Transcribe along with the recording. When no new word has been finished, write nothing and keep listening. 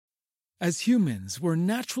As humans, we're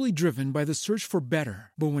naturally driven by the search for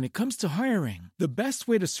better. But when it comes to hiring, the best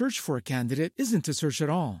way to search for a candidate isn't to search at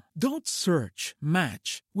all. Don't search,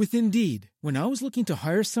 match with Indeed. When I was looking to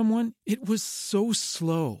hire someone, it was so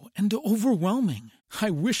slow and overwhelming.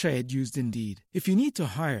 I wish I had used Indeed. If you need to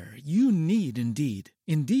hire, you need Indeed.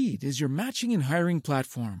 Indeed is your matching and hiring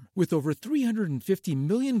platform with over 350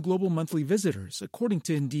 million global monthly visitors, according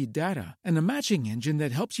to Indeed data, and a matching engine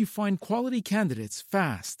that helps you find quality candidates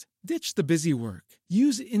fast. Ditch the busy work.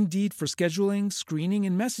 Use Indeed for scheduling, screening,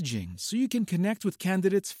 and messaging so you can connect with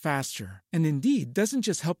candidates faster. And Indeed doesn't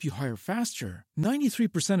just help you hire faster.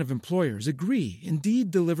 93% of employers agree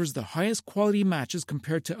Indeed delivers the highest quality matches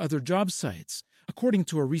compared to other job sites, according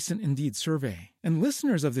to a recent Indeed survey. And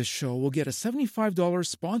listeners of this show will get a $75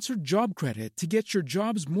 sponsored job credit to get your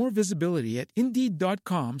jobs more visibility at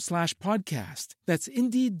Indeed.com/podcast. That's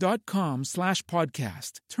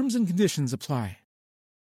Indeed.com/podcast. Terms and conditions apply.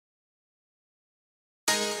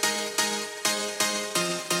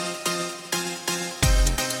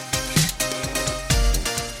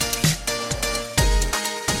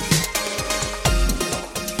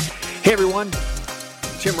 Hey everyone,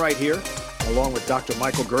 Tim Wright here, along with Dr.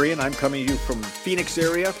 Michael Gurian. I'm coming to you from Phoenix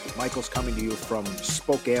area. Michael's coming to you from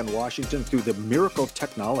Spokane, Washington, through the miracle of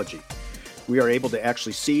technology. We are able to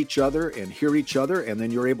actually see each other and hear each other, and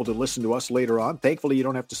then you're able to listen to us later on. Thankfully, you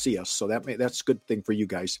don't have to see us, so that's a good thing for you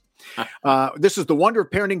guys. This is the Wonder of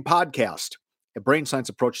Parenting podcast, a brain science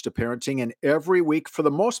approach to parenting, and every week, for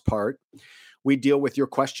the most part, we deal with your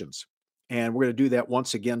questions. And we're going to do that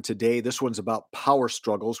once again today. This one's about power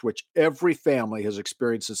struggles, which every family has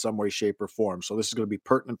experienced in some way, shape, or form. So this is going to be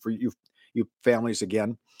pertinent for you families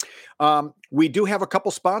again. We do have a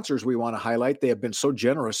couple sponsors we want to highlight. They have been so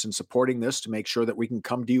generous in supporting this to make sure that we can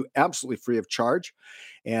come to you absolutely free of charge.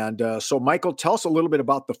 And so, Michael, tell us a little bit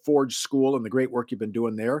about the Forge School and the great work you've been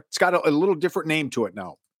doing there. It's got a little different name to it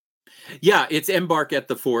now. Yeah, it's Embark at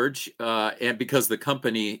the Forge, and because the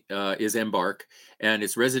company is Embark, and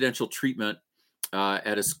it's residential treatment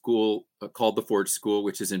at a school called the Forge School,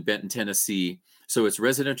 which is in Benton, Tennessee. So it's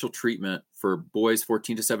residential treatment for boys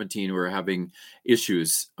 14 to 17 who are having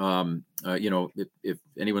issues. If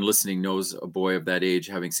anyone listening knows a boy of that age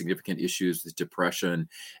having significant issues with depression,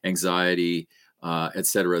 anxiety,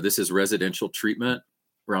 etc., this is residential treatment.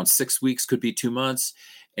 Around 6 weeks, could be 2 months,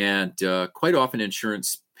 and quite often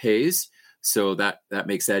insurance pays, so that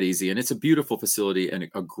makes that easy. And it's a beautiful facility and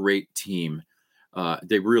a great team.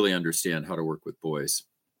 They really understand how to work with boys.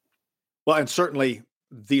 Well, and certainly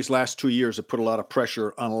these last 2 years have put a lot of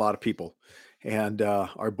pressure on a lot of people, and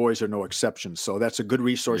our boys are no exception. So that's a good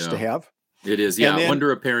resource to have. It is, yeah.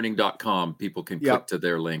 Wonderofparenting.com. People can click to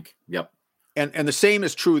their link. Yep. And the same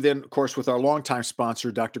is true then, of course, with our longtime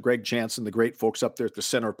sponsor, Dr. Greg Jansen, the great folks up there at the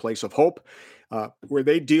Center Place of Hope, where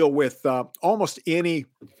they deal with almost any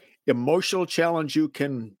emotional challenge you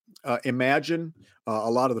can imagine,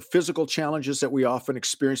 a lot of the physical challenges that we often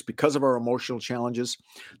experience because of our emotional challenges,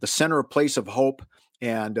 the Center Place of Hope.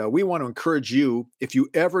 And we want to encourage you, if you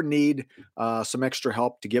ever need some extra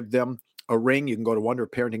help, to give them a ring. You can go to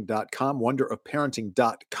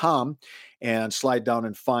wonderofparenting.com, and slide down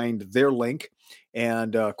and find their link.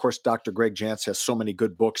 And of course, Dr. Greg Jantz has so many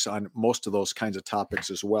good books on most of those kinds of topics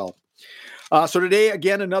as well. So today,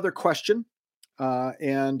 again, another question.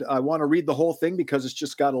 And I want to read the whole thing because it's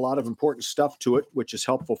just got a lot of important stuff to it, which is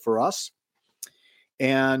helpful for us.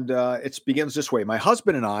 And it begins this way. My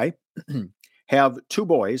husband and I have 2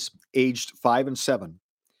 boys aged 5 and 7.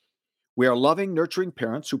 We are loving, nurturing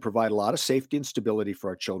parents who provide a lot of safety and stability for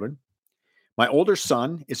our children. My older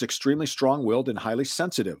son is extremely strong-willed and highly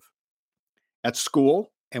sensitive. At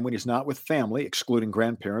school, and when he's not with family, excluding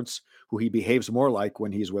grandparents, who he behaves more like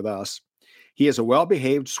when he's with us, he is a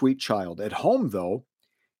well-behaved, sweet child. At home, though,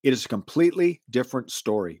 it is a completely different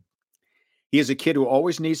story. He is a kid who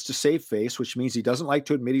always needs to save face, which means he doesn't like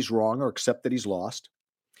to admit he's wrong or accept that he's lost.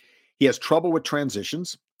 He has trouble with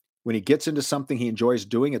transitions. When he gets into something he enjoys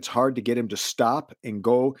doing, it's hard to get him to stop and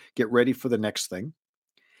go get ready for the next thing.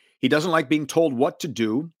 He doesn't like being told what to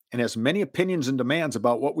do and has many opinions and demands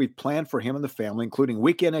about what we've planned for him and the family, including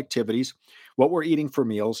weekend activities, what we're eating for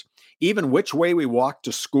meals, even which way we walk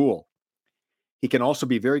to school. He can also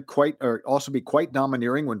be quite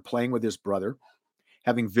domineering when playing with his brother,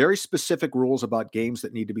 having very specific rules about games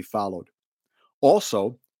that need to be followed.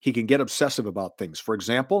 Also, he can get obsessive about things. For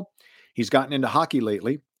example, he's gotten into hockey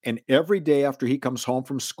lately, and every day after he comes home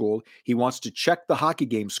from school, he wants to check the hockey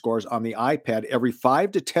game scores on the iPad every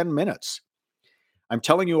 5 to 10 minutes. I'm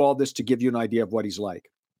telling you all this to give you an idea of what he's like.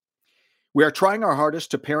 We are trying our hardest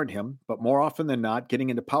to parent him, but more often than not, getting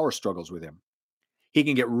into power struggles with him. He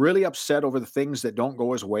can get really upset over the things that don't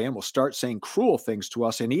go his way and will start saying cruel things to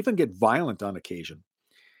us and even get violent on occasion.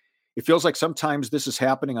 It feels like sometimes this is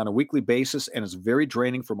happening on a weekly basis and is very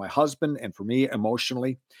draining for my husband and for me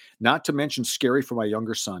emotionally, not to mention scary for my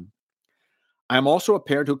younger son. I am also a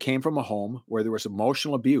parent who came from a home where there was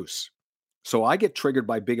emotional abuse. So I get triggered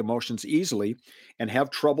by big emotions easily and have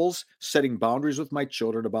troubles setting boundaries with my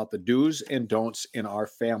children about the do's and don'ts in our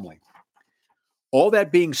family. All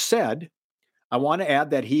that being said, I want to add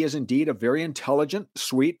that he is indeed a very intelligent,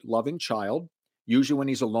 sweet, loving child. Usually when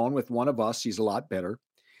he's alone with one of us, he's a lot better.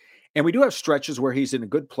 And we do have stretches where he's in a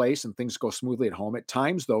good place and things go smoothly at home. At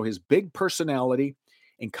times, though, his big personality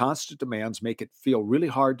and constant demands make it feel really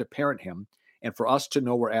hard to parent him and for us to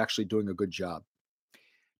know we're actually doing a good job.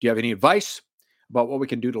 Do you have any advice about what we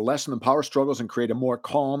can do to lessen the power struggles and create a more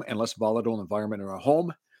calm and less volatile environment in our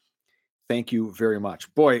home? Thank you very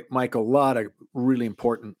much. Boy, Mike, a lot of really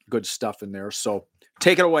important, good stuff in there. So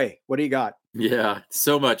take it away. What do you got? Yeah,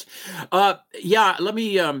 so much. Let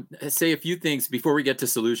me say a few things before we get to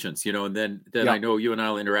solutions, and then I know you and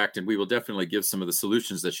I'll interact and we will definitely give some of the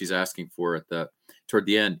solutions that she's asking for toward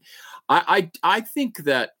the end. I think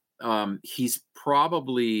that he's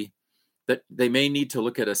probably that they may need to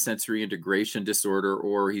look at a sensory integration disorder,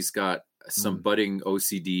 or he's got some budding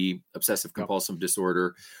OCD, obsessive compulsive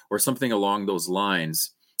disorder, or something along those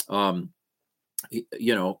lines. Could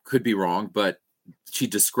be wrong, but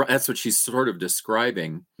that's what she's sort of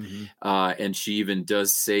describing. And she even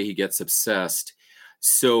does say he gets obsessed.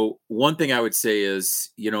 So one thing I would say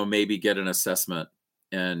is, maybe get an assessment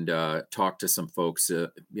and talk to some folks,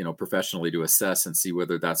 professionally to assess and see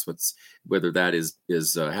whether that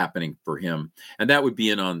is happening for him. And that would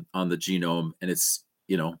be in on the genome. And it's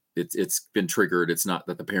been triggered. It's not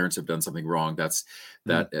that the parents have done something wrong.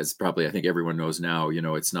 As probably, I think everyone knows now,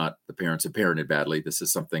 it's not the parents have parented badly. This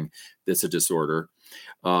is something that's a disorder.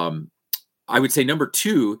 I would say number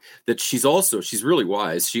two, that she's really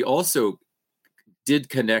wise. She also did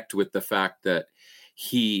connect with the fact that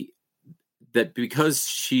because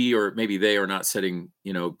she, or maybe they, are not setting,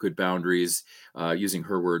 good boundaries, using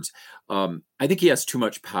her words. I think he has too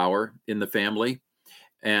much power in the family,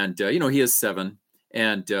 and he is 7,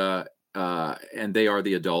 and they are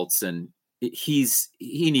the adults, and he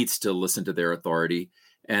needs to listen to their authority,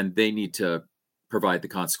 and they need to provide the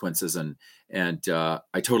consequences. And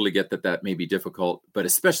I totally get that may be difficult, but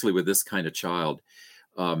especially with this kind of child,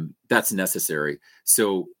 that's necessary.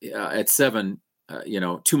 So at 7,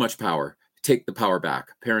 too much power. Take the power back.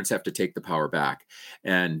 Parents have to take the power back.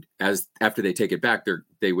 And after they take it back,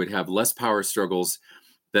 they would have less power struggles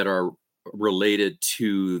that are related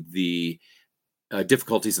to the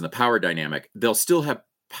difficulties in the power dynamic. They'll still have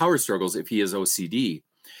power struggles if he is OCD,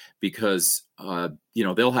 because,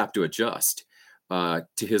 they'll have to adjust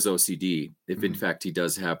to his OCD if in fact he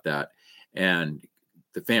does have that. And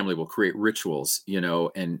the family will create rituals,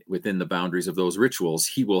 and within the boundaries of those rituals,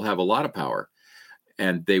 he will have a lot of power.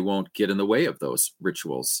 And they won't get in the way of those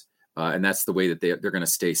rituals. And that's the way that they're going to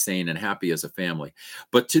stay sane and happy as a family.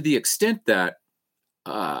 But to the extent that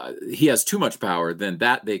he has too much power, then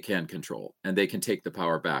that they can control and they can take the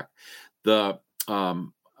power back. I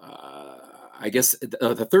guess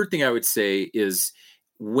the third thing I would say is,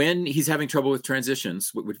 when he's having trouble with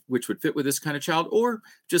transitions, which would fit with this kind of child, or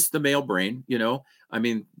just the male brain,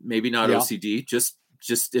 maybe not OCD, just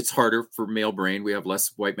it's harder for male brain. We have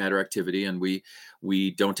less white matter activity, and we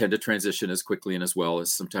don't tend to transition as quickly and as well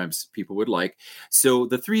as sometimes people would like. So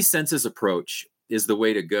the 3 senses approach is the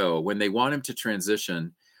way to go. When they want him to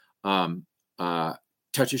transition,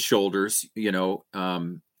 touch his shoulders,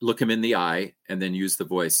 look him in the eye, and then use the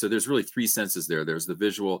voice. So there's really 3 senses there. There's the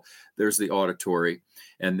visual, there's the auditory,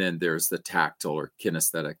 and then there's the tactile or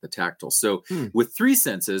kinesthetic, the tactile. So with 3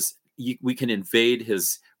 senses, we can invade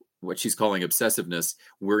his, what she's calling obsessiveness.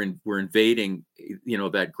 We're invading,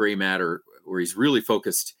 that gray matter where he's really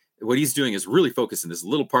focused. What he's doing is really focused in this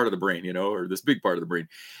little part of the brain, or this big part of the brain.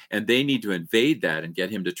 And they need to invade that and get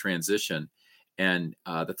him to transition. And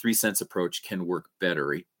the 3 sense approach can work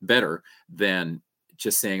better than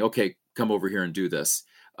just saying, okay, come over here and do this.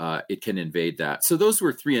 It can invade that. So those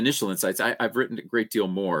were 3 initial insights. I've written a great deal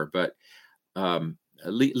more, but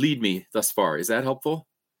lead me thus far. Is that helpful?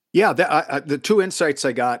 Yeah, the 2 insights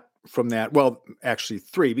I got from that, well, actually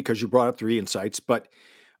 3, because you brought up 3 insights, but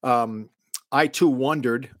I too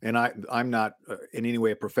wondered, and I'm not in any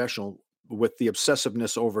way a professional, with the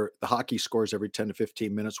obsessiveness over the hockey scores every 10 to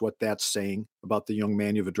 15 minutes, what that's saying about the young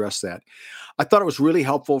man. You've addressed that. I thought it was really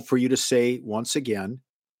helpful for you to say once again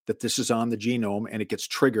that this is on the genome and it gets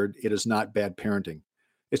triggered. It is not bad parenting.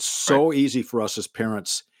 It's so easy for us as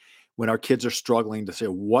parents when our kids are struggling to say,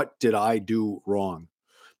 what did I do wrong?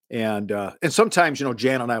 And sometimes,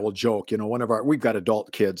 Jan and I will joke, we've got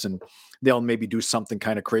adult kids and they'll maybe do something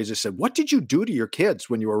kind of crazy. Said, what did you do to your kids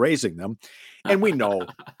when you were raising them? And we know,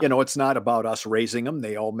 it's not about us raising them.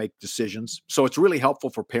 They all make decisions. So it's really helpful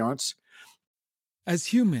for parents.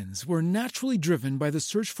 As humans, we're naturally driven by the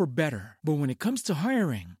search for better. But when it comes to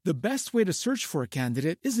hiring, the best way to search for a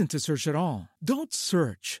candidate isn't to search at all. Don't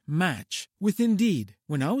search, match with Indeed.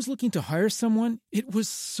 When I was looking to hire someone, it was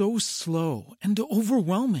so slow and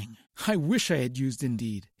overwhelming. I wish I had used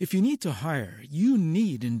Indeed. If you need to hire, you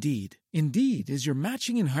need Indeed. Indeed is your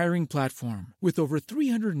matching and hiring platform with over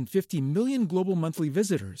 350 million global monthly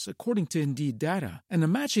visitors, according to Indeed data, and a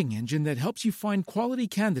matching engine that helps you find quality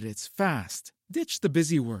candidates fast. Ditch the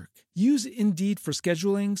busy work. Use Indeed for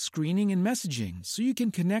scheduling, screening, and messaging so you can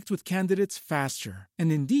connect with candidates faster. And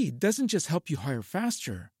Indeed doesn't just help you hire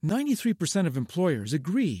faster. 93% of employers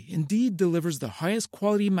agree Indeed delivers the highest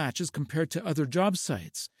quality matches compared to other job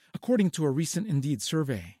sites, according to a recent Indeed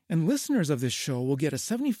survey. And listeners of this show will get a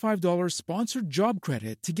 $75 sponsored job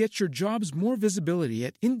credit to get your jobs more visibility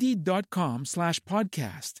at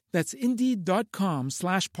Indeed.com/podcast. That's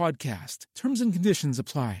Indeed.com/podcast. Terms and conditions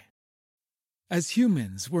apply. As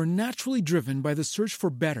humans, we're naturally driven by the search for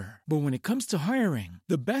better. But when it comes to hiring,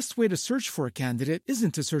 the best way to search for a candidate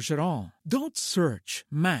isn't to search at all. Don't search,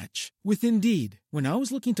 match with Indeed. When I was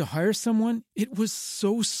looking to hire someone, it was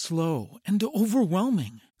so slow and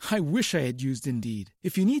overwhelming. I wish I had used Indeed.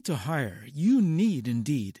 If you need to hire, you need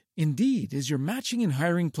Indeed. Indeed is your matching and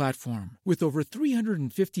hiring platform with over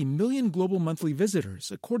 350 million global monthly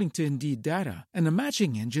visitors, according to Indeed data, and a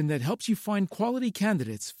matching engine that helps you find quality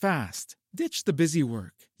candidates fast. Ditch the busy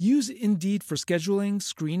work. Use Indeed for scheduling,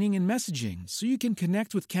 screening, and messaging so you can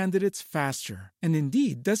connect with candidates faster. And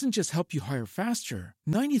Indeed doesn't just help you hire faster.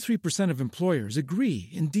 93% of employers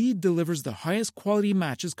agree Indeed delivers the highest quality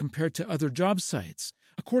matches compared to other job sites,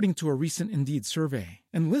 according to a recent Indeed survey.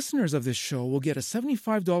 And listeners of this show will get a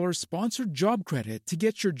 $75 sponsored job credit to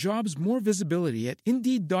get your jobs more visibility at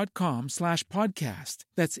Indeed.com/podcast.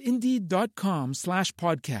 That's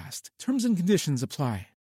Indeed.com/podcast. Terms and conditions apply.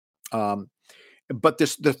 But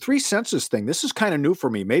the three senses thing, this is kind of new for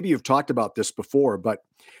me. Maybe you've talked about this before, but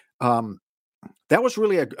that was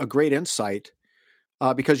really a great insight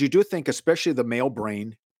because you do think, especially the male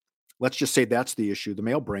brain, let's just say that's the issue, the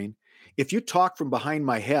male brain. If you talk from behind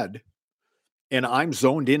my head and I'm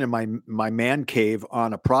zoned in my man cave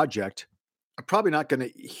on a project, I'm probably not going to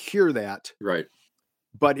hear that. Right.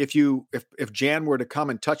 But if Jan were to come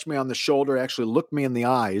and touch me on the shoulder, actually look me in the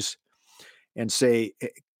eyes and say,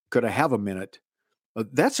 could I have a minute?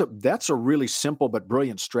 That's a really simple but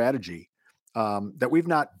brilliant strategy that we've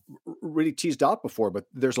not really teased out before, but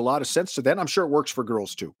there's a lot of sense to that. I'm sure it works for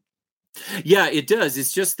girls too. Yeah, it does.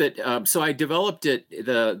 It's just that, so I developed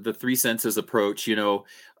the three senses approach,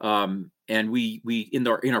 and we in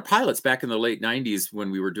our pilots back in the late 90s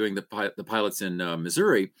when we were doing the pilots in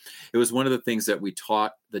Missouri, it was one of the things that we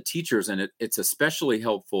taught the teachers, and it's especially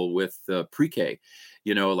helpful with pre-K,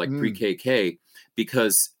 pre-KK,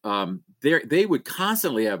 because they would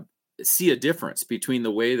constantly see a difference between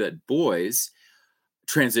the way that boys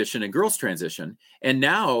transition and girls transition. And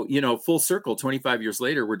now, full circle, 25 years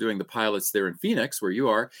later, we're doing the pilots there in Phoenix, where you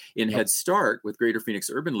are, in Head Start with Greater Phoenix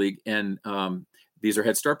Urban League. And these are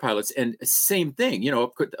Head Start pilots. And same thing,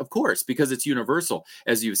 of course, because it's universal.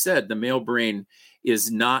 As you've said, the male brain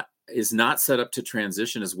is not set up to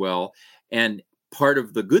transition as well. And part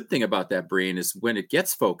of the good thing about that brain is when it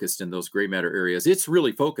gets focused in those gray matter areas, it's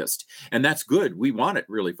really focused. And that's good. We want it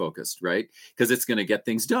really focused, right? Because it's going to get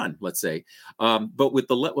things done, let's say. But with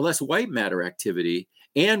the less white matter activity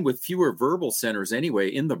and with fewer verbal centers anyway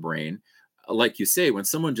in the brain, like you say, when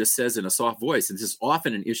someone just says in a soft voice, and this is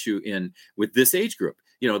often an issue with this age group,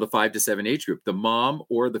 the 5 to 7 age group, the mom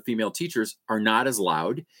or the female teachers are not as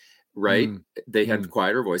loud. Right. They have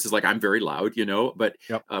quieter voices. Like I'm very loud, but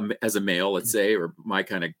as a male, let's say, or my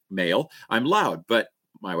kind of male, I'm loud, but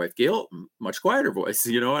my wife, Gail, much quieter voice,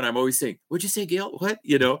 and I'm always saying, what'd you say, Gail? What,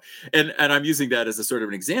 and I'm using that as a sort of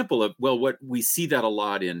an example of, what we see that a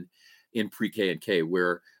lot in pre-K and K,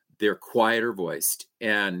 where they're quieter voiced.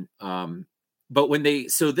 And, but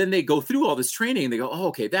then they go through all this training and they go, oh,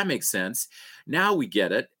 okay, that makes sense. Now we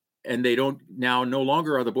get it. And no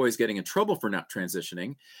longer are the boys getting in trouble for not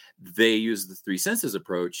transitioning. They use the three senses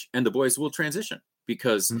approach, and the boys will transition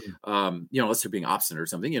because, unless they're being obstinate or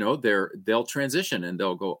something, they'll transition and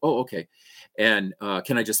they'll go, oh, okay. And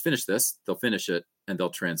can I just finish this? They'll finish it and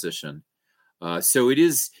they'll transition. So it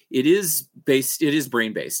is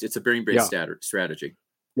brain-based. It's a brain-based strategy.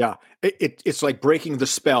 Yeah. It's like breaking the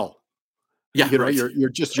spell. Yeah, right.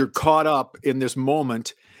 You're caught up in this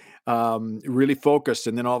moment, really focused,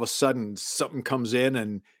 and then all of a sudden something comes in,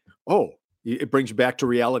 and it brings you back to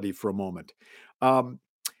reality for a moment. Um,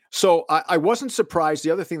 so I wasn't surprised.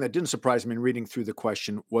 The other thing that didn't surprise me in reading through the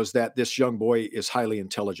question was that this young boy is highly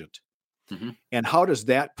intelligent. Mhm. And how does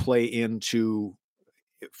that play into,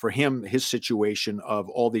 for him, his situation of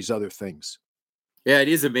all these other things? Yeah, it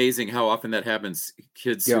is amazing how often that happens.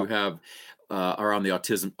 Kids Yeah, who have are on the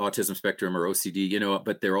autism spectrum or OCD,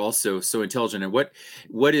 but they're also so intelligent. And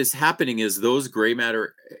what is happening is those gray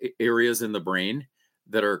matter areas in the brain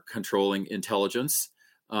that are controlling intelligence,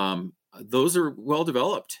 those are well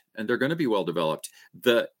developed, and they're going to be well developed.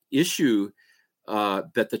 The issue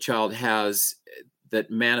that the child has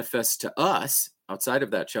that manifests to us outside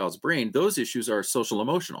of that child's brain, those issues are social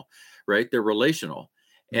emotional, right? They're relational.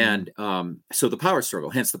 mhm, And so the power struggle,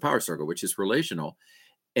 hence the power struggle, which is relational.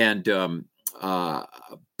 And uh,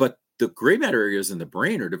 but the gray matter areas in the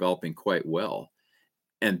brain are developing quite well,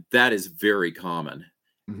 and that is very common.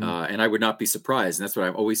 mhm. And I would not be surprised. And that's what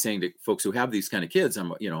I'm always saying to folks who have these kind of kids.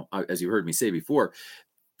 As you heard me say before,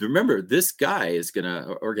 remember this guy is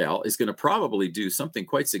gonna or gal is gonna probably do something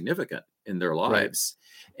quite significant in their Right. lives,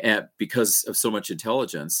 because of so much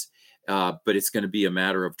intelligence. But it's going to be a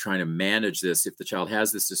matter of trying to manage this if the child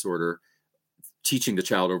has this disorder, teaching the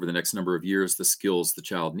child over the next number of years the skills the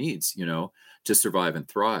child needs, to survive and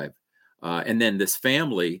thrive. And then this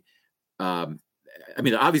family, um, I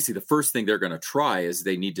mean, obviously, the first thing they're going to try is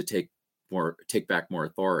they need to take back more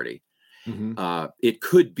authority. Mhm. It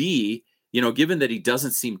could be, given that he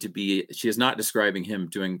doesn't seem to be, she is not describing him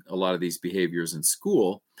doing a lot of these behaviors in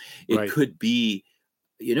school. It Right. could be,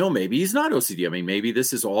 maybe he's not OCD. I mean, maybe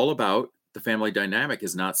this is all about the family dynamic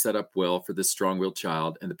is not set up well for this strong-willed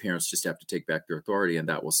child, and the parents just have to take back their authority, and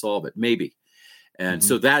that will solve it. Maybe. And Mhm.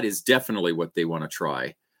 so that is definitely what they want to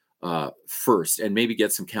try first, and maybe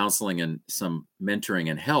get some counseling and some mentoring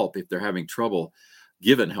and help if they're having trouble,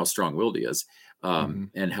 given how strong-willed he is,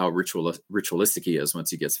 Mhm. and how ritualistic he is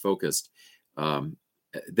once he gets focused. Um,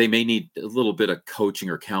 they may need a little bit of coaching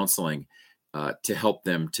or counseling to help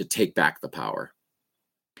them to take back the power.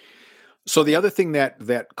 So the other thing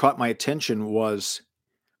that caught my attention was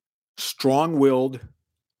strong-willed,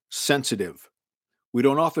 sensitive. We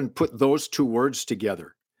don't often put those two words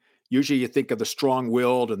together. Usually you think of the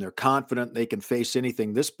strong-willed and they're confident they can face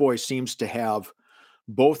anything. This boy seems to have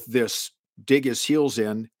both this dig his heels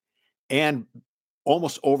in and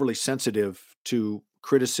almost overly sensitive to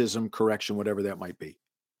criticism, correction, whatever that might be.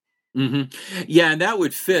 hmm Yeah, and that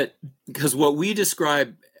would fit because what we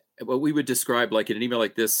would describe, like in an email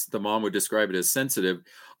like this, the mom would describe it as sensitive.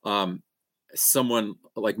 Um, Someone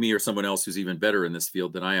like me or someone else who's even better in this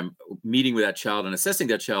field than I am, meeting with that child and assessing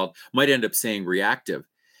that child might end up saying reactive.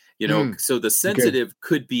 Mm, So the okay. sensitive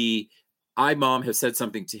could be, I mom have said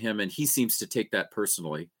something to him and he seems to take that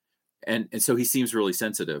personally, and so he seems really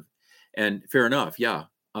sensitive. And fair enough, yeah,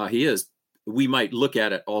 he is. We might look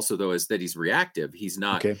at it also though as that he's reactive. He's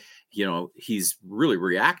not, Okay. he's really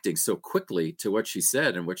reacting so quickly to what she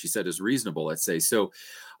said, and what she said is reasonable, let's say. So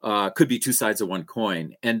could be two sides of one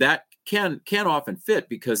coin, and that can often fit,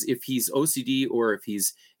 because if he's OCD or if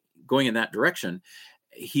he's going in that direction,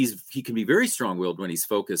 he can be very strong-willed when he's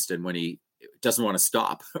focused and when he doesn't want to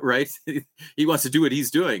stop, right? He wants to do what he's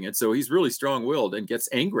doing, and so he's really strong-willed and gets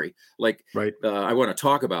angry, like, Right. I want to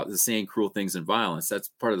talk about the saying cruel things and violence. That's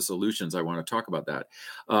part of the solutions. I want to talk about that.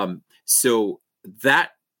 So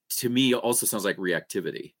that to me also sounds like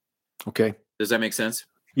reactivity. Okay. Does that make sense?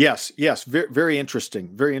 Yes. Yes. Very, very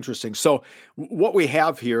interesting. Very interesting. So what we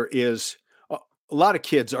have here is a lot of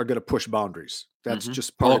kids are going to push boundaries. That's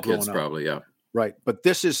just part All of kids growing up. probably, yeah. Right. But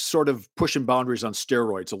this is sort of pushing boundaries on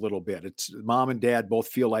steroids a little bit. It's mom and dad both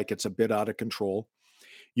feel like it's a bit out of control.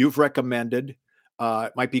 You've recommended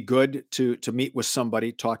it might be good to meet with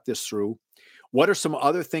somebody, talk this through. What are some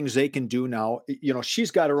other things they can do now?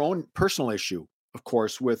 She's got her own personal issue, of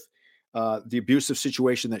course, with the abusive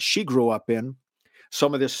situation that she grew up in.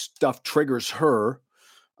 Some of this stuff triggers her.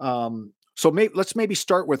 Let's maybe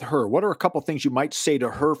start with her. What are a couple things you might say to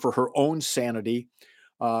her for her own sanity,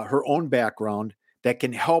 her own background, that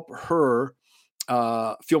can help her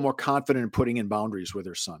feel more confident in putting in boundaries with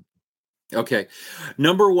her son? Okay.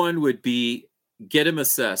 Number one would be get him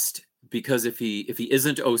assessed, because if he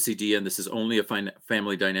isn't OCD and this is only a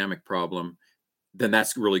family dynamic problem, then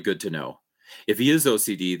that's really good to know. If he is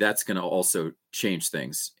OCD, that's going to also change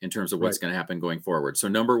things in terms of what's Right. going to happen going forward. So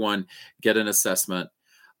number one, get an assessment.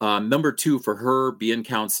 Number two, for her, be in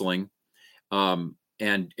counseling, and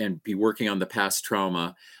be working on the past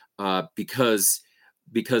trauma, because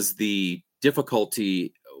the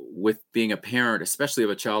difficulty with being a parent, especially of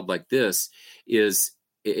a child like this, is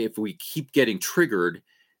if we keep getting triggered,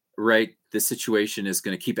 right, the situation is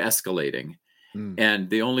going to keep escalating. And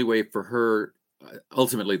the only way for her,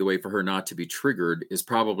 ultimately the way for her not to be triggered, is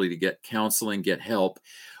probably to get counseling, get help,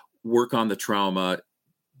 work on the trauma,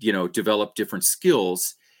 develop different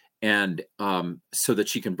skills, and so that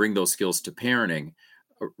she can bring those skills to parenting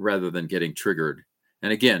rather than getting triggered.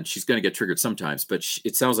 And again, she's going to get triggered sometimes, but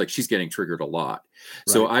it sounds like she's getting triggered a lot.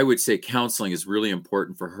 Right. So I would say counseling is really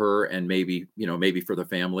important for her, and maybe for the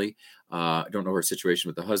family. I don't know her situation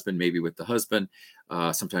with the husband, maybe with the husband.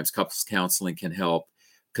 Sometimes couples counseling can help,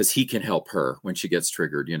 because he can help her when she gets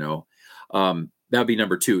triggered, that'd be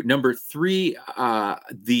number 2. Number 3,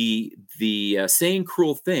 the saying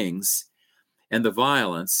cruel things and the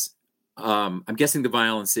violence. I'm guessing the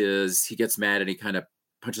violence is he gets mad and he kind of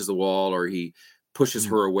punches the wall, or he pushes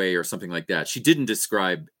her away or something like that. She didn't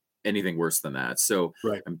describe anything worse than that. So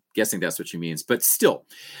right. I'm guessing that's what she means. But still,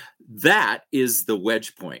 that is the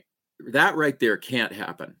wedge point. That right there can't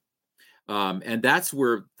happen. And that's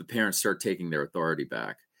where the parents start taking their authority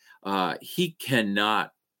back. He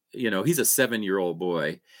cannot, he's a 7-year-old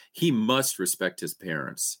boy. He must respect his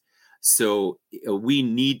parents. So we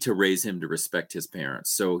need to raise him to respect his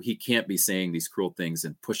parents. So he can't be saying these cruel things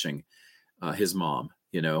and pushing his mom,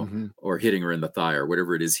 or hitting her in the thigh, or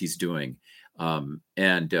whatever it is he's doing.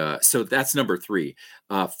 So that's number 3.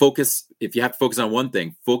 Focus. If you have to focus on one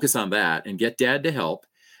thing, focus on that and get dad to help.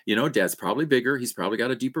 Dad's probably bigger. He's probably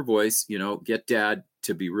got a deeper voice, get dad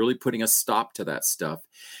to be really putting a stop to that stuff.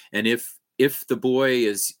 And if the boy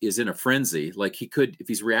is in a frenzy, like he could, if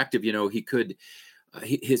he's reactive, he could,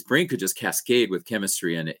 his brain could just cascade with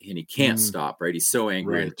chemistry, and he can't stop, right? He's so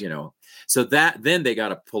angry, right. So then they got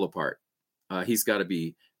to pull apart. He's got to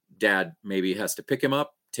be, dad maybe has to pick him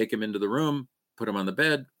up, take him into the room, put him on the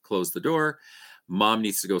bed, close the door. Mom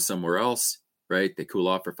needs to go somewhere else, right? They cool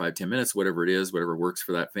off for 5-10 minutes, whatever it is, whatever works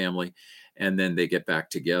for that family. And then they get back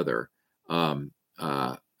together so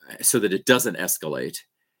that it doesn't escalate.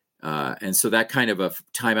 And so that kind of a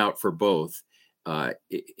timeout for both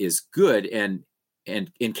is good and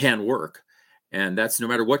can work. And that's no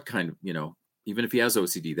matter what kind of, even if he has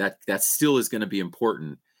OCD, that still is going to be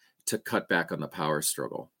important to cut back on the power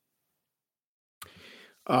struggle.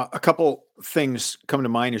 A couple things come to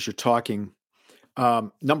mind as you're talking.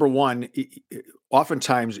 Number one,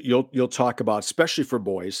 oftentimes you'll talk about, especially for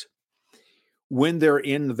boys, when they're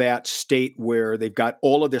in that state where they've got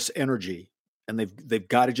all of this energy and they've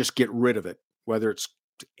got to just get rid of it, whether it's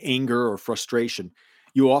anger or frustration.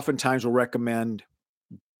 You oftentimes will recommend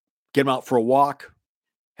get them out for a walk,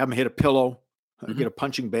 have them hit a pillow, get a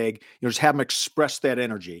punching bag, just have them express that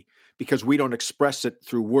energy, because we don't express it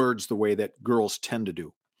through words the way that girls tend to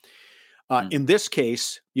do. In this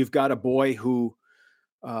case, you've got a boy who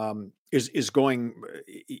is going,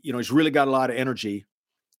 he's really got a lot of energy.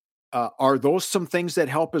 Are those some things that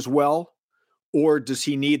help as well? Or does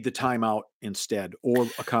he need the timeout instead, or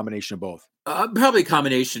a combination of both? Probably a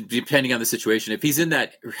combination, depending on the situation. If he's in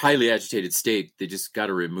that highly agitated state, they just got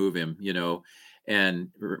to remove him, and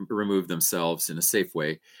remove themselves in a safe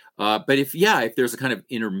way. But if there's a kind of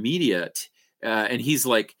intermediate, and he's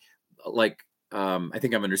like, I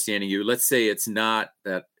think I'm understanding you. Let's say it's not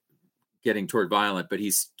that getting toward violent, but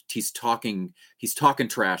he's talking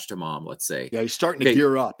trash to mom, let's say. Yeah, he's starting to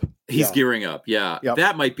gear up. He's gearing up. Yeah. Yep.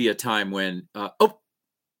 That might be a time when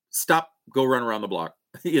stop, go run around the block.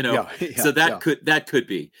 So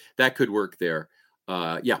that could work there.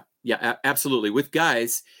 Absolutely. With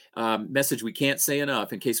guys, message we can't say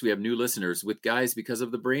enough in case we have new listeners. With guys, because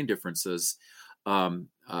of the brain differences,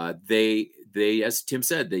 they, as Tim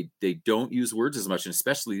said, they don't use words as much, and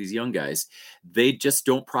especially these young guys, they just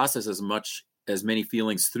don't process as many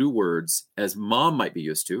feelings through words as mom might be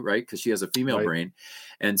used to, right? Because she has a female brain.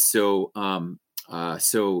 And so, and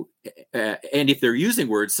if they're using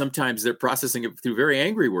words, sometimes they're processing it through very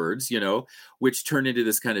angry words, which turn into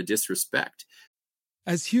this kind of disrespect.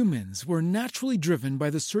 As humans, we're naturally driven by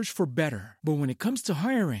the search for better. But when it comes to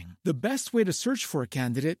hiring, the best way to search for a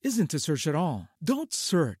candidate isn't to search at all. Don't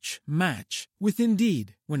search, match with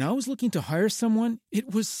Indeed. When I was looking to hire someone,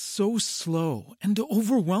 it was so slow and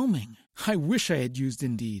overwhelming. I wish I had used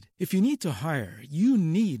Indeed. If you need to hire, you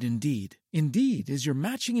need Indeed. Indeed is your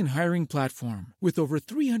matching and hiring platform with over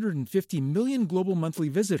 350 million global monthly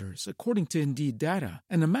visitors, according to Indeed data,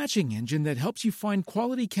 and a matching engine that helps you find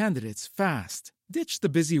quality candidates fast. Ditch the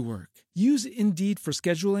busy work. Use Indeed for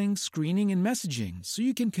scheduling, screening, and messaging so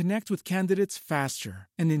you can connect with candidates faster.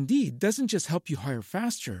 And Indeed doesn't just help you hire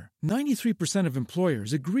faster. 93% of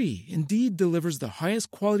employers agree Indeed delivers the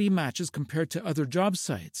highest quality matches compared to other job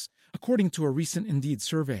sites. according to a recent Indeed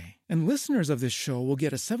survey. And listeners of this show will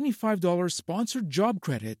get a $75 sponsored job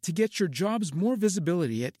credit to get your jobs more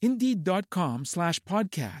visibility at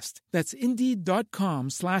Indeed.com/podcast. That's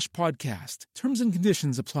Indeed.com/podcast. Terms and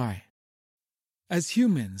conditions apply. As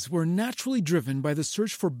humans, we're naturally driven by the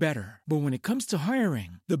search for better. But when it comes to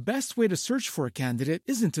hiring, the best way to search for a candidate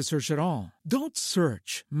isn't to search at all. Don't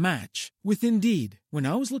search, match with Indeed. When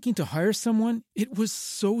I was looking to hire someone, it was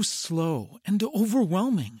so slow and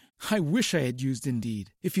overwhelming. I wish I had used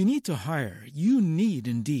Indeed. If you need to hire, you need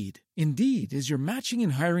Indeed. Indeed is your matching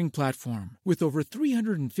and hiring platform with over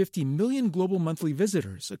 350 million global monthly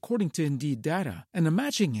visitors, according to Indeed data, and a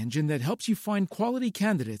matching engine that helps you find quality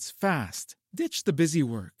candidates fast. Ditch the busy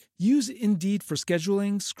work. Use Indeed for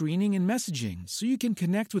scheduling, screening, and messaging so you can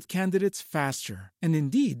connect with candidates faster. And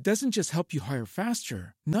Indeed doesn't just help you hire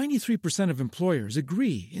faster. 93% of employers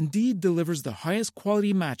agree Indeed delivers the highest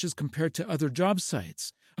quality matches compared to other job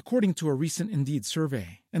sites, according to a recent Indeed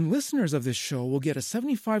survey. And listeners of this show will get a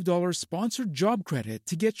 $75 sponsored job credit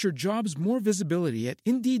to get your jobs more visibility at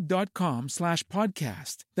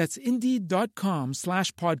Indeed.com/podcast. That's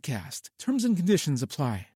Indeed.com/podcast. Terms and conditions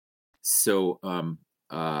apply. So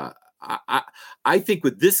I think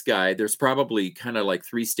with this guy, there's probably kind of like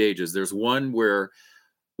three stages. There's one where,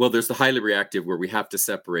 well, there's the highly reactive where we have to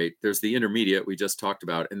separate. There's the intermediate we just talked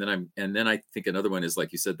about, and then I think another one is,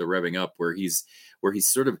 like you said, the revving up, where he's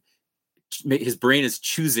sort of, his brain is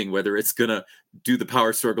choosing whether it's gonna do the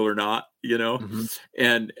power struggle or not, Mm-hmm.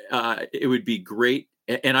 And it would be great.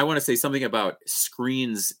 And I want to say something about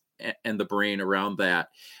screens and the brain around that.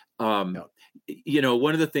 Yeah.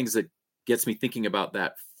 One of the things that gets me thinking about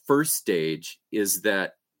that first stage is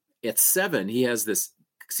that at 7, he has this,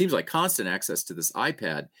 seems like, constant access to this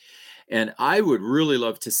iPad. And I would really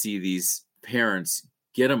love to see these parents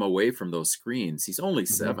get him away from those screens. He's only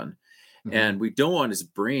 7. Mm-hmm. And we don't want his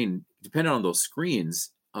brain dependent on those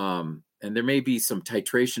screens. And there may be some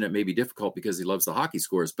titration. It may be difficult because he loves the hockey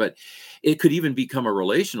scores, but it could even become a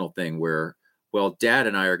relational thing where, well, Dad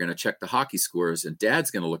and I are going to check the hockey scores and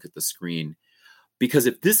Dad's going to look at the screen. Because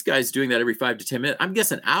if this guy's doing that every 5 to 10 minutes, I'm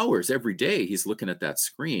guessing hours every day, he's looking at that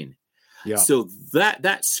screen. Yeah. So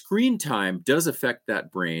that screen time does affect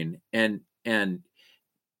that brain and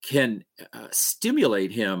can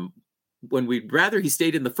stimulate him when we'd rather he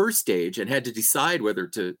stayed in the first stage and had to decide whether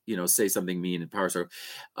to, say something mean in power struggle.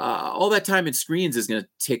 All that time in screens is going to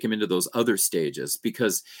take him into those other stages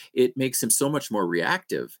because it makes him so much more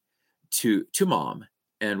reactive to Mom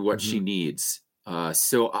and what she needs.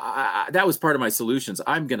 So that was part of my solutions.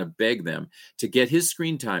 I'm going to beg them to get his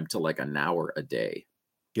screen time to like an hour a day.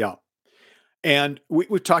 Yeah. And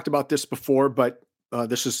we've talked about this before, but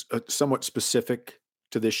this is somewhat specific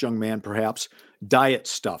to this young man, perhaps. Diet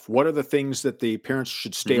stuff. What are the things that the parents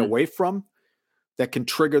should stay away from that can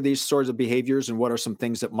trigger these sorts of behaviors? And what are some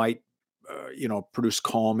things that might, produce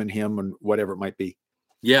calm in him and whatever it might be?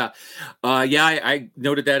 Yeah. I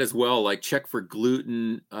noted that as well. Like, check for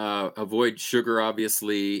gluten, avoid sugar,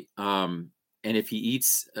 obviously. And if he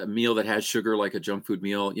eats a meal that has sugar, like a junk food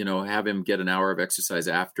meal, have him get an hour of exercise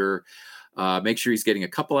after. Make sure he's getting a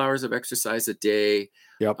couple hours of exercise a day.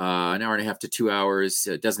 Yep. An hour and a half to 2 hours.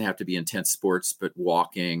 It doesn't have to be intense sports, but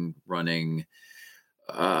walking, running,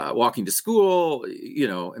 walking to school,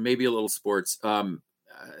 and maybe a little sports,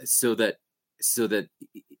 so that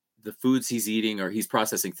the foods he's eating or he's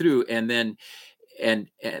processing through,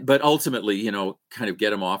 but ultimately, kind of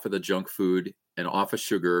get him off of the junk food and off of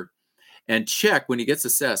sugar, and check when he gets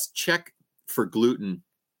assessed, check for gluten,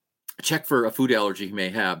 check for a food allergy he may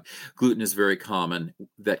have. Gluten is very common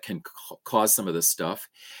that can cause some of this stuff.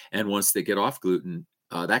 And once they get off gluten,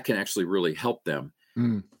 that can actually really help them.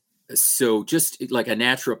 So just like a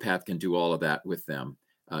naturopath can do all of that with them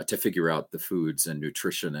to figure out the foods and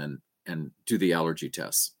nutrition and do the allergy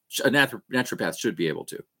tests. A naturopath should be able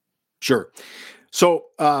to. Sure. So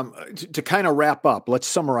to kind of wrap up, let's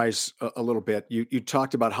summarize a little bit. You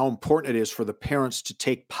talked about how important it is for the parents to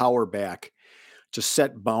take power back, to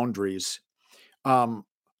set boundaries.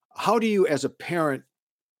 How do you, as a parent,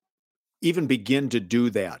 even begin to do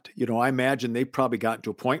that? I imagine they've probably gotten to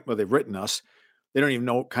a point where they've written us. They don't even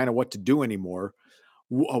know kind of what to do anymore.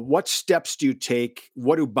 What steps do you take?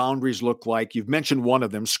 What do boundaries look like? You've mentioned one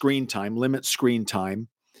of them, screen time, limit screen time.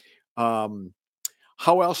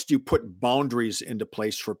 How else do you put boundaries into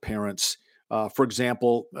place for parents? For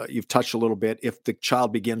example, you've touched a little bit, if the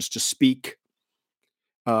child begins to speak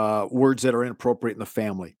words that are inappropriate in the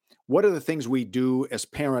family. What are the things we do as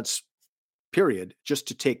parents, period, just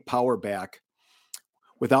to take power back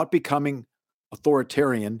without becoming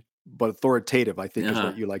authoritarian but authoritative, I think is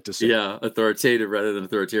what you like to say. Yeah, authoritative rather than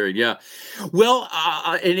authoritarian. Yeah. Well,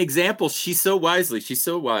 an example, she's so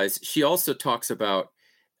wise. She also talks about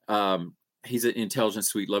he's an intelligent,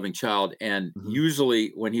 sweet, loving child. And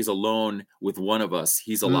usually when he's alone with one of us,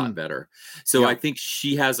 he's a lot better. So I think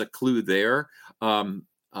she has a clue there.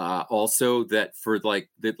 Also that for like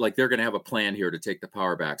they're going to have a plan here to take the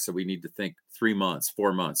power back. So we need to think 3 months,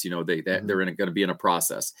 4 months, they're going to be in a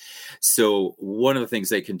process. So one of the things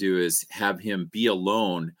they can do is have him be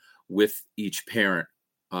alone with each parent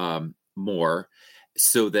more,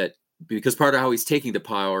 so that, because part of how he's taking the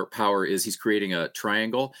power is he's creating a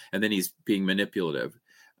triangle, and then he's being manipulative,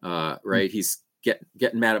 right? He's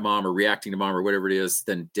getting mad at mom or reacting to mom or whatever it is.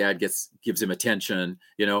 Then dad gives him attention,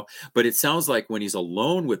 but it sounds like when he's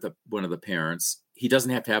alone with one of the parents, he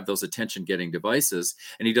doesn't have to have those attention getting devices,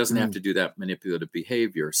 and he doesn't have to do that manipulative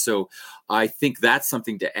behavior. So I think that's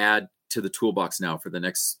something to add to the toolbox now for the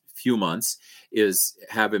next few months, is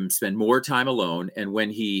have him spend more time alone. And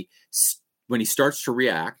when he starts to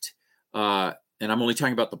react, and I'm only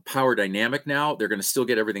talking about the power dynamic now, they're going to still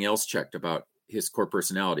get everything else checked about his core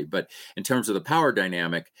personality. But in terms of the power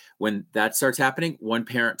dynamic, when that starts happening, one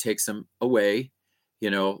parent takes him away,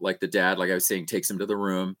 like the dad, like I was saying, takes him to the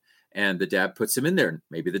room, and the dad puts him in there.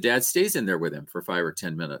 Maybe the dad stays in there with him for 5 or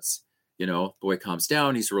 10 minutes. Boy calms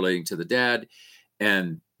down, he's relating to the dad,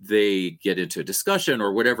 and they get into a discussion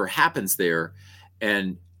or whatever happens there.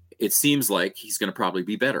 And it seems like he's going to probably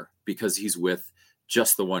be better because he's with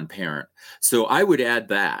just the one parent. So I would add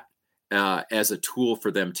that as a tool for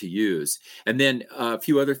them to use. And then a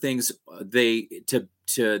few other things, they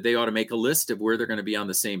ought to make a list of where they're going to be on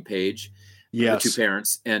the same page. Yes. The two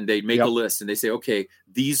parents, and they make a list, and they say, okay,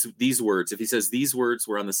 these words, if he says these words,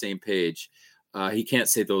 we're on the same page. He can't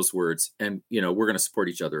say those words, and we're going to support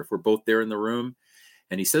each other. If we're both there in the room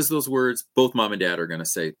and he says those words, both mom and dad are going to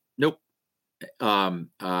say, nope.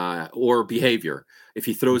 Or behavior. If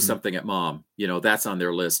he throws something at mom, that's on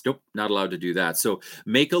their list. Nope, not allowed to do that. So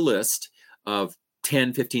make a list of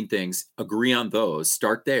 10, 15 things, agree on those,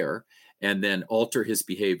 start there, and then alter his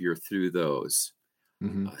behavior through those.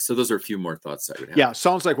 So those are a few more thoughts I would have. Yeah,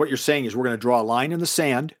 sounds like what you're saying is we're going to draw a line in the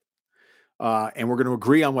sand, and we're going to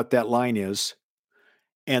agree on what that line is,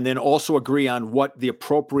 and then also agree on what the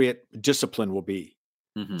appropriate discipline will be.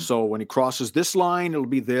 So when he crosses this line, it'll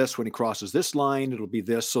be this. When he crosses this line, it'll be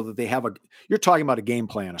this, so that they have you're talking about a game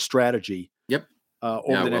plan, a strategy. Yep.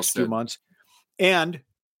 Over the next few months. And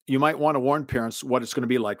you might want to warn parents what it's going to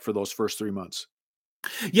be like for those first 3 months.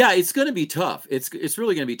 Yeah, it's going to be tough. It's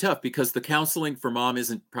really going to be tough because the counseling for mom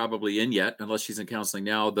isn't probably in yet, unless she's in counseling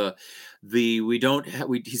now.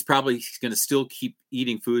 He's probably going to still keep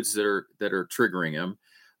eating foods that are triggering him.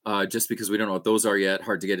 Just because we don't know what those are yet,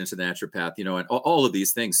 hard to get into the naturopath, and all of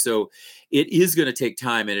these things. So it is going to take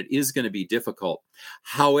time, and it is going to be difficult.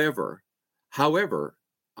 However, after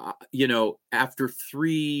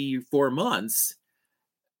 3-4 months,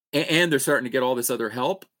 and they're starting to get all this other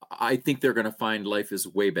help, I think they're going to find life is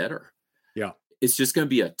way better. Yeah. It's just going to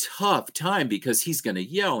be a tough time because he's going to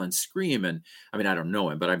yell and scream. And I mean, I don't know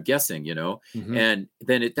him, but I'm guessing, and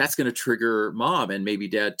then that's going to trigger mom and maybe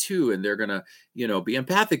dad too. And they're going to, be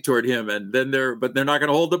empathic toward him. And then they're not going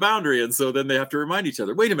to hold the boundary. And so then they have to remind each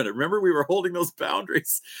other, wait a minute, remember we were holding those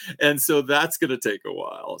boundaries. And so that's going to take a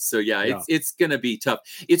while. So it's going to be tough.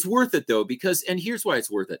 It's worth it though, and here's why it's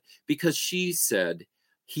worth it, because she said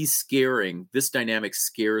this dynamic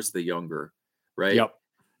scares the younger, right? Yep.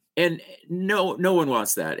 And no one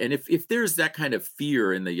wants that. And if there's that kind of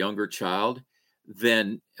fear in the younger child,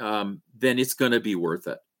 then it's going to be worth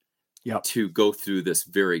it. To go through this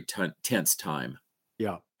very tense time.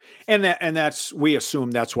 Yeah. And we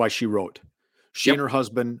assume that's why she wrote. She and her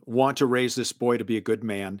husband want to raise this boy to be a good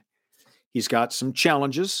man. He's got some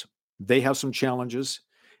challenges. They have some challenges.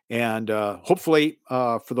 And hopefully,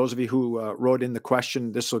 for those of you who wrote in the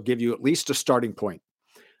question, this will give you at least a starting point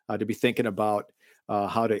to be thinking about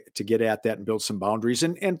how to get at that and build some boundaries.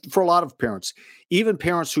 And for a lot of parents, even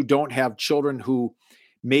parents who don't have children who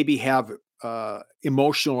maybe have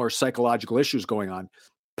emotional or psychological issues going on,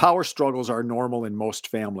 power struggles are normal in most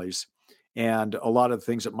families. And a lot of the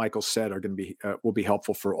things that Michael said are going to be will be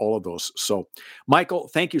helpful for all of those. So, Michael,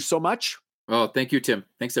 thank you so much. Oh, thank you, Tim.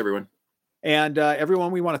 Thanks, everyone. And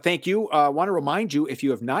everyone, we want to thank you. I want to remind you, if you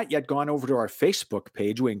have not yet gone over to our Facebook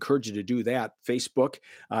page, we encourage you to do that, Facebook,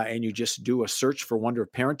 and you just do a search for Wonder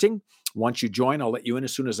of Parenting. Once you join, I'll let you in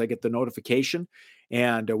as soon as I get the notification.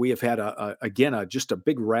 And we have had, just a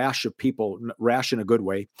big rash of people, rash in a good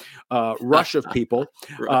way, rush of people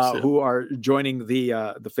who are joining the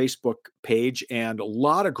Facebook page, and a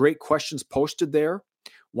lot of great questions posted there.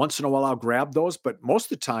 once in a while I'll grab those, but most of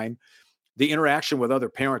the time, the interaction with other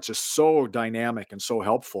parents is so dynamic and so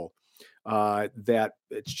helpful that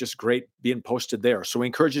it's just great being posted there. So we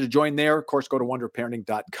encourage you to join there. Of course, go to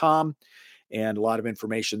wonderparenting.com and a lot of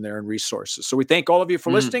information there and resources. So we thank all of you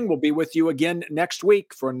for listening. We'll be with you again next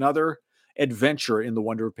week for another adventure in the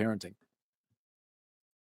wonder of parenting.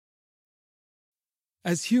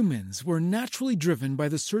 As humans, we're naturally driven by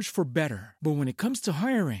the search for better. But when it comes to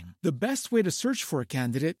hiring, the best way to search for a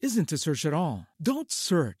candidate isn't to search at all. Don't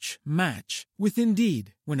search, match with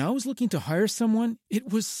Indeed. When I was looking to hire someone,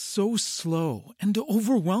 it was so slow and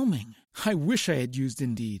overwhelming. I wish I had used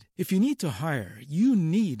Indeed. If you need to hire, you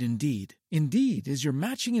need Indeed. Indeed is your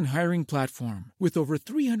matching and hiring platform with over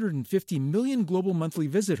 350 million global monthly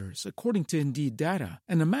visitors, according to Indeed data,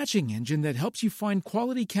 and a matching engine that helps you find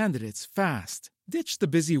quality candidates fast. Ditch the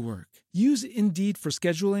busy work. Use Indeed for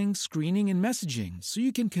scheduling, screening, and messaging so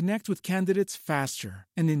you can connect with candidates faster.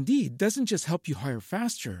 And Indeed doesn't just help you hire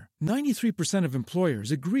faster. 93% of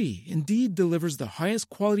employers agree Indeed delivers the highest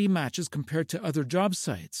quality matches compared to other job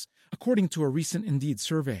sites, according to a recent Indeed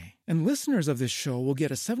survey. And listeners of this show will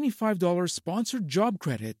get a $75 sponsored job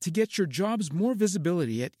credit to get your jobs more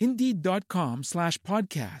visibility at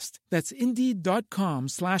Indeed.com/podcast. That's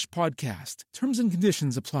Indeed.com/podcast. Terms and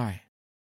conditions apply.